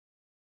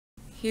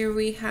Here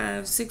we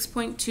have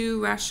 6.2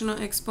 rational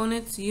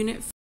exponents,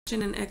 unit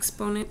fraction and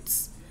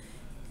exponents,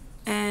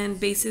 and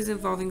bases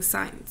involving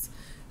signs.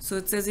 So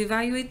it says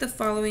evaluate the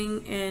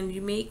following, and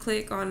you may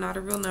click on not a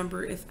real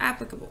number if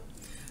applicable.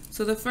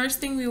 So the first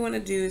thing we want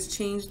to do is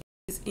change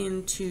these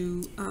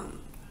into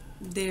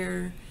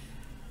their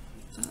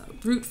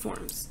root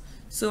forms.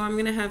 So I'm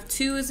going to have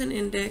 2 as an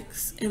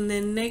index, and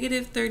then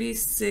negative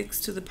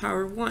 36 to the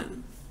power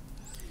 1,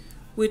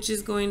 which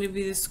is going to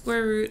be the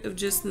square root of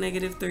just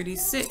negative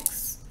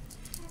 36.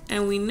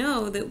 And we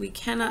know that we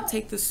cannot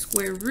take the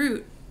square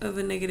root of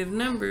a negative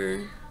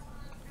number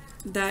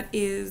that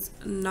is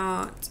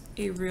not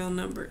a real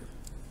number.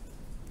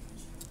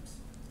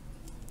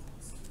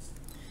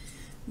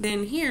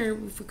 Then here,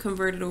 if we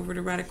convert it over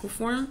to radical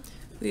form,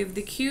 we have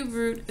the cube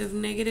root of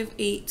negative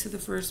 8 to the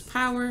first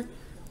power,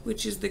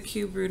 which is the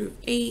cube root of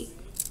 8.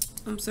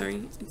 I'm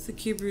sorry, it's the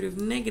cube root of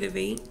negative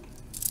 8.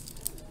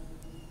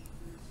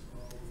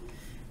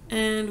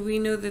 And we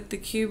know that the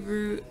cube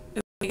root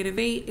of negative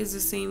 8 is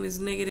the same as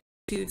negative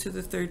 2 to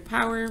the third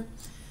power.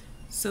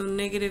 So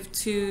negative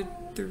 2,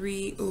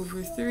 3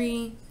 over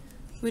 3,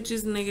 which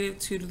is negative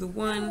 2 to the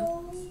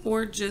 1,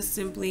 or just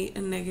simply a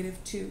negative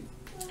 2.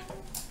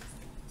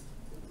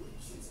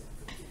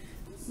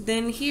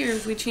 Then here,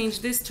 if we change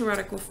this to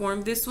radical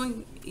form, this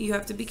one you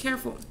have to be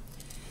careful.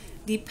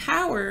 The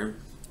power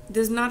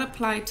does not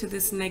apply to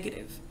this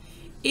negative.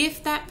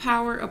 If that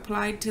power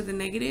applied to the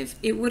negative,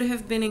 it would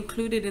have been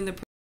included in the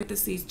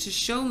parentheses to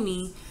show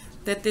me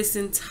that this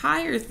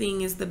entire thing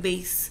is the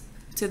base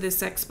to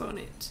this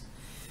exponent.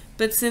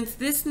 But since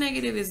this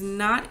negative is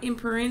not in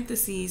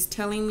parentheses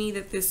telling me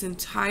that this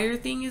entire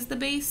thing is the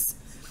base,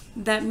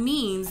 that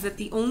means that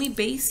the only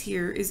base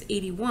here is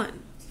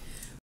 81.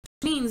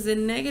 Which means the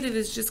negative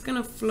is just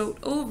going to float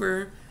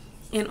over,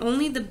 and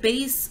only the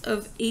base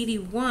of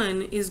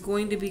 81 is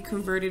going to be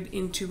converted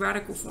into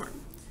radical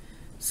form.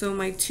 So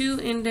my 2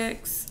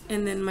 index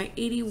and then my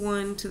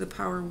 81 to the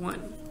power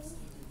 1,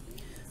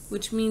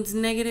 which means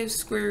negative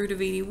square root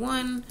of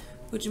 81,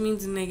 which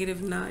means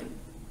negative 9.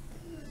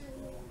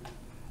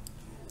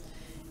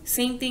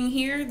 Same thing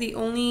here, the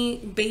only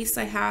base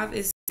I have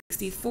is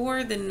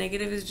 64, the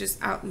negative is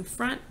just out in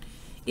front.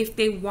 If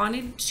they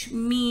wanted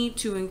me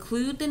to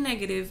include the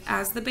negative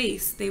as the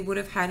base, they would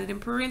have had it in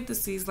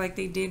parentheses like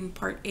they did in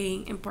part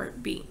A and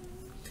part B.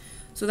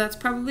 So that's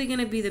probably going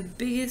to be the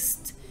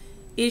biggest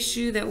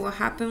issue that will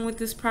happen with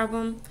this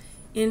problem.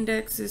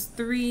 Index is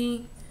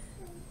 3,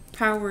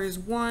 power is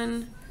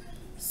 1,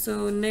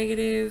 so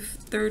negative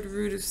third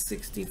root of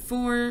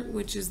 64,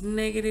 which is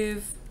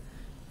negative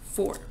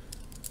 4.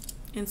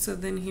 And so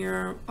then here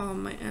are all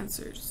my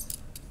answers.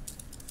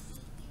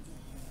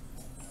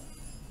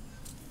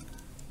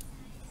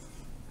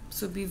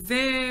 So be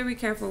very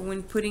careful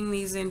when putting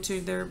these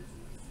into their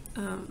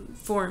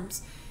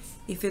forms.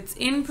 If it's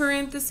in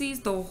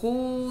parentheses, the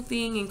whole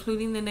thing,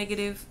 including the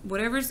negative,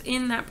 whatever's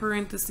in that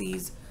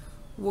parentheses,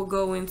 will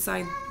go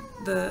inside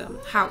the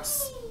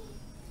house.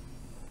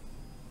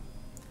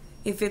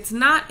 If it's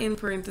not in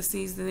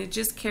parentheses, then it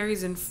just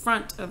carries in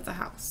front of the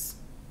house.